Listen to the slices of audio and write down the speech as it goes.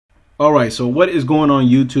Alright, so what is going on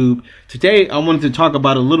YouTube? Today I wanted to talk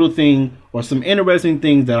about a little thing or some interesting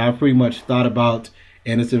things that I pretty much thought about,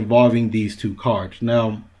 and it's involving these two cards.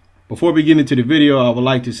 Now, before we get into the video, I would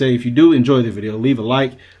like to say if you do enjoy the video, leave a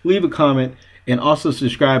like, leave a comment, and also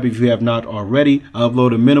subscribe if you have not already. I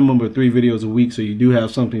upload a minimum of 3 videos a week, so you do have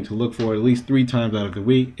something to look for at least 3 times out of the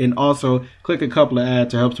week. And also click a couple of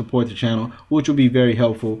ads to help support the channel, which will be very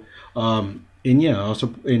helpful. And yeah, also,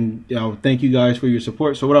 thank you guys for your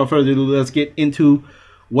support. So without further ado, let's get into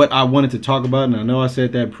what I wanted to talk about. And I know I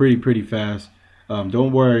said that pretty fast.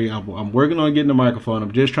 Don't worry, I'm working on getting a microphone.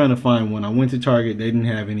 I'm just trying to find one. I went to Target, they didn't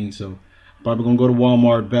have any, so I'm probably gonna go to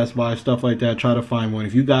Walmart, Best Buy, stuff like that, try to find one.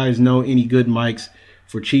 If you guys know any good mics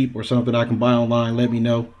for cheap or something I can buy online, let me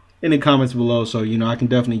know in the comments below, so you know I can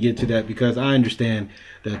definitely get to that, because I understand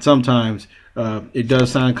that sometimes it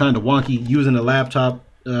does sound kind of wonky using the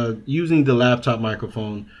laptop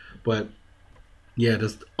microphone. But yeah,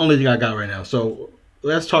 that's the only thing I got right now. So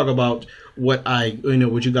let's talk about what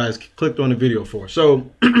what you guys clicked on the video for.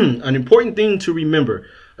 So an important thing to remember,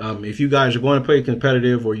 if you guys are going to play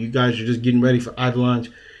competitive, or you guys are just getting ready for Eidolons,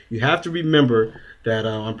 you have to remember that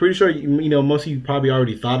I'm pretty sure most of you probably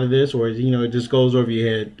already thought of this, or it just goes over your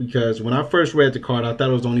head, because when I first read the card, I thought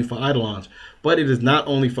it was only for Eidolons, but it is not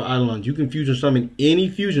only for Eidolons. You can fusion summon any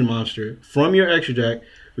fusion monster from your extra deck,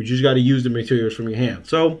 but you just got to use the materials from your hand.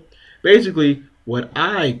 So basically, what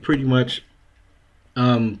I pretty much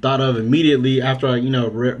thought of immediately after I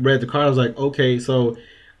read the card, I was like, okay, so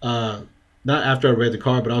not after I read the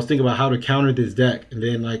card, but I was thinking about how to counter this deck, and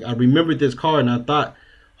then I remembered this card, and I thought,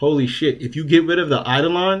 holy shit, if you get rid of the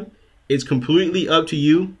Eidolon, it's completely up to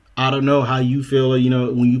you. I don't know how you feel,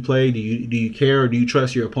 when you play. Do you care, or do you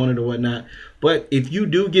trust your opponent or whatnot? But if you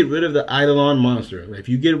do get rid of the Eidolon monster, if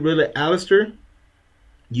you get rid of Aleister,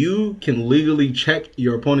 you can legally check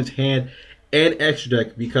your opponent's hand and extra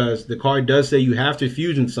deck, because the card does say you have to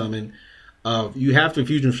fusion summon. You have to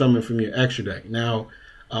fusion summon from your extra deck. Now,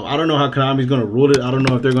 I don't know how Konami's going to rule it. I don't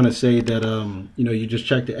know if they're going to say that you just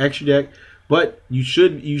check the extra deck. But you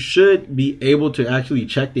should be able to actually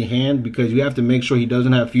check the hand, because you have to make sure he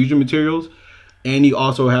doesn't have fusion materials, and you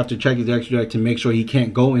also have to check his extra deck to make sure he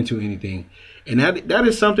can't go into anything. And that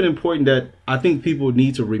is something important that I think people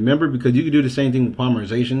need to remember, because you can do the same thing with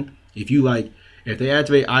polymerization. If they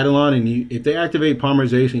activate Eidolon, and if they activate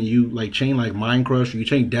polymerization, you chain Mind Crush, or you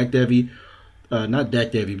chain Deck Devi, not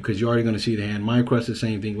Deck Devi, because you're already going to see the hand. Mind Crush is the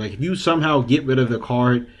same thing. If you somehow get rid of the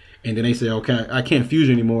card, and then they say, okay, I can't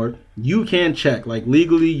fusion anymore, you can check.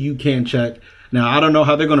 Legally, you can check. Now, I don't know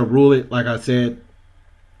how they're going to rule it. Like I said,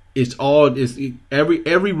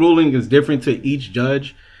 every ruling is different to each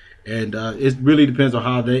judge, and it really depends on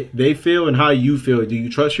how they feel and how you feel. Do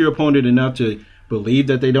you trust your opponent enough to believe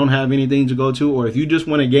that they don't have anything to go to, or if you just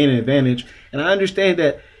want to gain an advantage? And I understand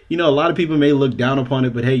that a lot of people may look down upon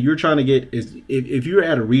it, but hey, you're trying to get if you're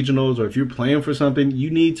at a regionals, or if you're playing for something,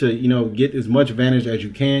 you need to get as much advantage as you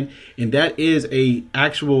can, and that is a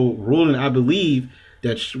actual ruling, I believe,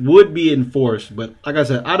 that would be enforced. But like I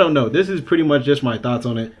said, I don't know. This is pretty much just my thoughts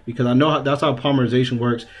on it, because I know that's how polymerization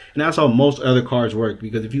works, and that's how most other cards work.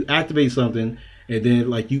 Because if you activate something and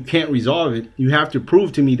then you can't resolve it, you have to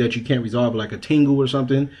prove to me that you can't resolve it, like a Tingle or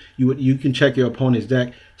something. You can check your opponent's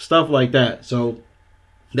deck, stuff like that. So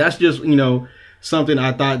that's just something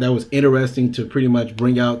I thought that was interesting to pretty much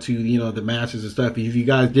bring out to the masses and stuff. If you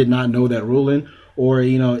guys did not know that ruling, or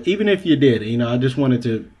even if you did, I just wanted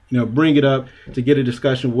to bring it up to get a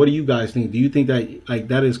discussion. What do you guys think? Do you think that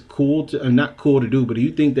that is cool to, not cool to do, but do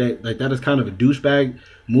you think that that is kind of a douchebag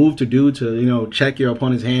move to do, to check your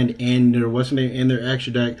opponent's hand and their and their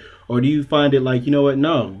extra deck? Or do you find it what,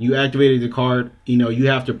 no, you activated the card, you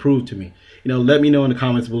have to prove to me? Let me know in the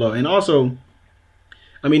comments below. And also,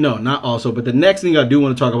 no, not also, but the next thing I do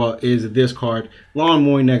want to talk about is this card, Lawn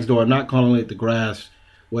Mowing Next Door. I'm not calling it the grass,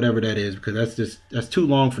 whatever that is, because that's too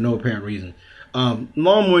long for no apparent reason. Lawn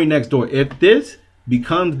Mowing Next Door. If this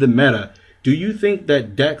becomes the meta, do you think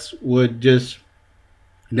that decks would just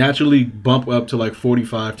naturally bump up to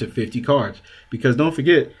 45 to 50 cards? Because don't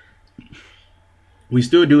forget, we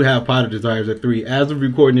still do have Pot of Desires at 3. As of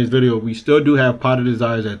recording this video, we still do have Pot of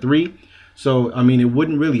Desires at 3. So, it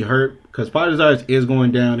wouldn't really hurt, because Pot of Desires is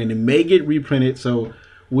going down, and it may get reprinted. So,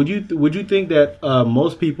 would you think that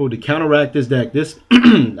most people, to counteract this deck,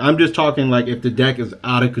 I'm just talking if the deck is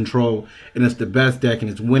out of control and it's the best deck and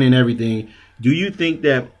it's winning everything, do you think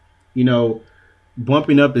that,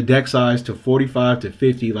 bumping up the deck size to 45 to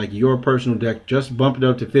 50, your personal deck, just bump it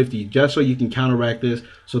up to 50, just so you can counteract this,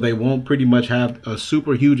 so they won't pretty much have a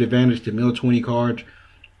super huge advantage to mill 20 cards?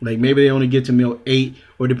 Maybe they only get to mill 8,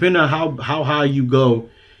 or depending on how high you go,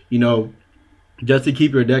 just to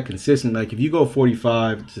keep your deck consistent. Like if you go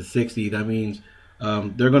 45 to 60, that means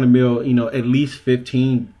they're going to mill, you know, at least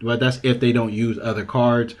 15. But that's if they don't use other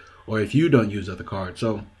cards or if you don't use other cards.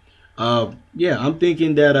 So yeah, I'm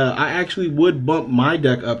thinking that I actually would bump my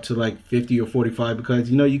deck up to like 50 or 45 because,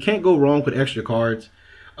 you know, you can't go wrong with extra cards.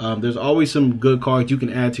 There's always some good cards you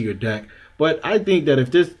can add to your deck. But I think that if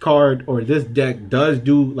this card or this deck does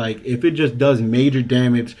do, like, if it just does major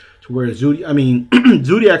damage to where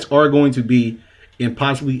Zodiacs are going to be in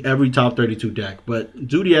possibly every top 32 deck. But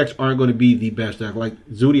Zodiacs aren't going to be the best deck. Like,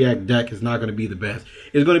 Zodiac deck is not going to be the best.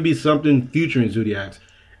 It's going to be something featuring Zodiacs.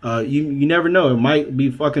 You never know. It might be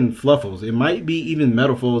fucking Fluffles. It might be even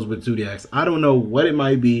Metalfoes with Zodiacs. I don't know what it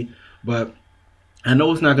might be, but I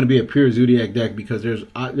know it's not going to be a pure Zodiac deck because there's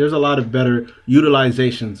a lot of better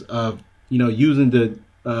utilizations of, you know, using the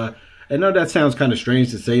I know that sounds kind of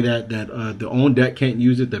strange to say that the own deck can't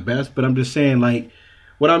use it the best, but I'm just saying, like,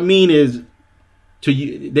 what I mean is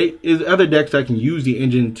there's other decks that can use the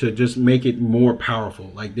engine to just make it more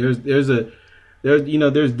powerful. Like there's decks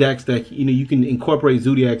that, you know, you can incorporate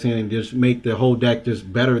Zodiacs in and just make the whole deck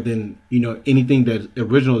just better than, you know, anything that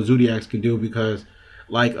original Zodiacs can do, because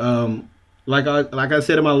like I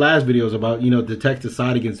said in my last videos about, you know, the tech to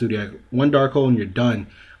side against Zodiac, one Dark Hole and you're done.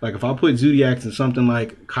 Like if I put Zodiacs in something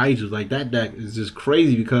like Kaiju, like that deck is just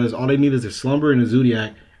crazy because all they need is a Slumber and a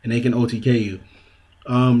Zodiac and they can OTK you.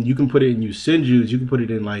 You can put it in Yusenjus, you can put it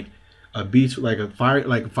in like a beast, like a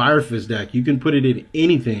Fire Fist deck. You can put it in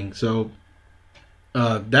anything. So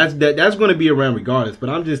that's going to be around regardless. But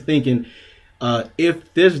I'm just thinking,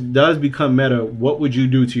 if this does become meta, what would you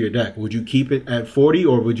do to your deck? Would you keep it at 40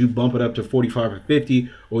 or would you bump it up to 45 or 50?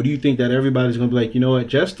 Or do you think that everybody's going to be like, you know what,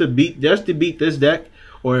 just to beat this deck,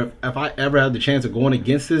 or if I ever have the chance of going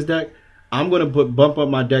against this deck, I'm going to bump up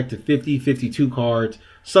my deck to 50, 52 cards,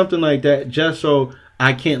 something like that, just so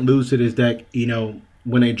I can't lose to this deck, you know,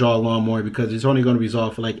 when they draw a Lawnmower, because it's only going to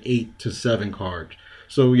resolve for like 8 to 7 cards.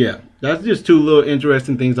 So yeah, that's just two little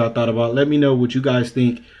interesting things I thought about. Let me know what you guys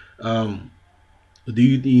think. Do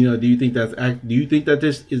you think that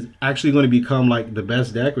this is actually going to become like the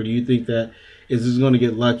best deck, or do you think that is this going to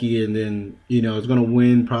get lucky and then, you know, it's going to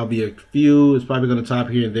win probably a few? It's probably going to top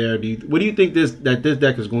here and there. What do you think this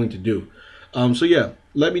deck is going to do? So yeah,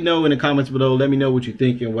 let me know in the comments below. Let me know what you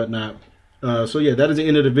think and whatnot. So yeah, that is the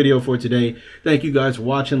end of the video for today. Thank you guys for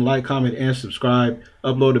watching. Like, comment, and subscribe.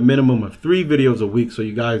 Upload a minimum of 3 videos a week, so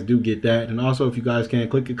you guys do get that. And also, if you guys can,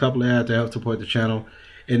 click a couple of ads to help support the channel,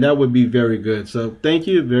 and that would be very good. So thank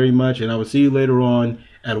you very much, and I will see you later on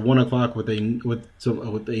at 1 o'clock with a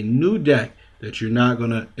new deck that you're not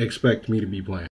gonna expect me to be playing.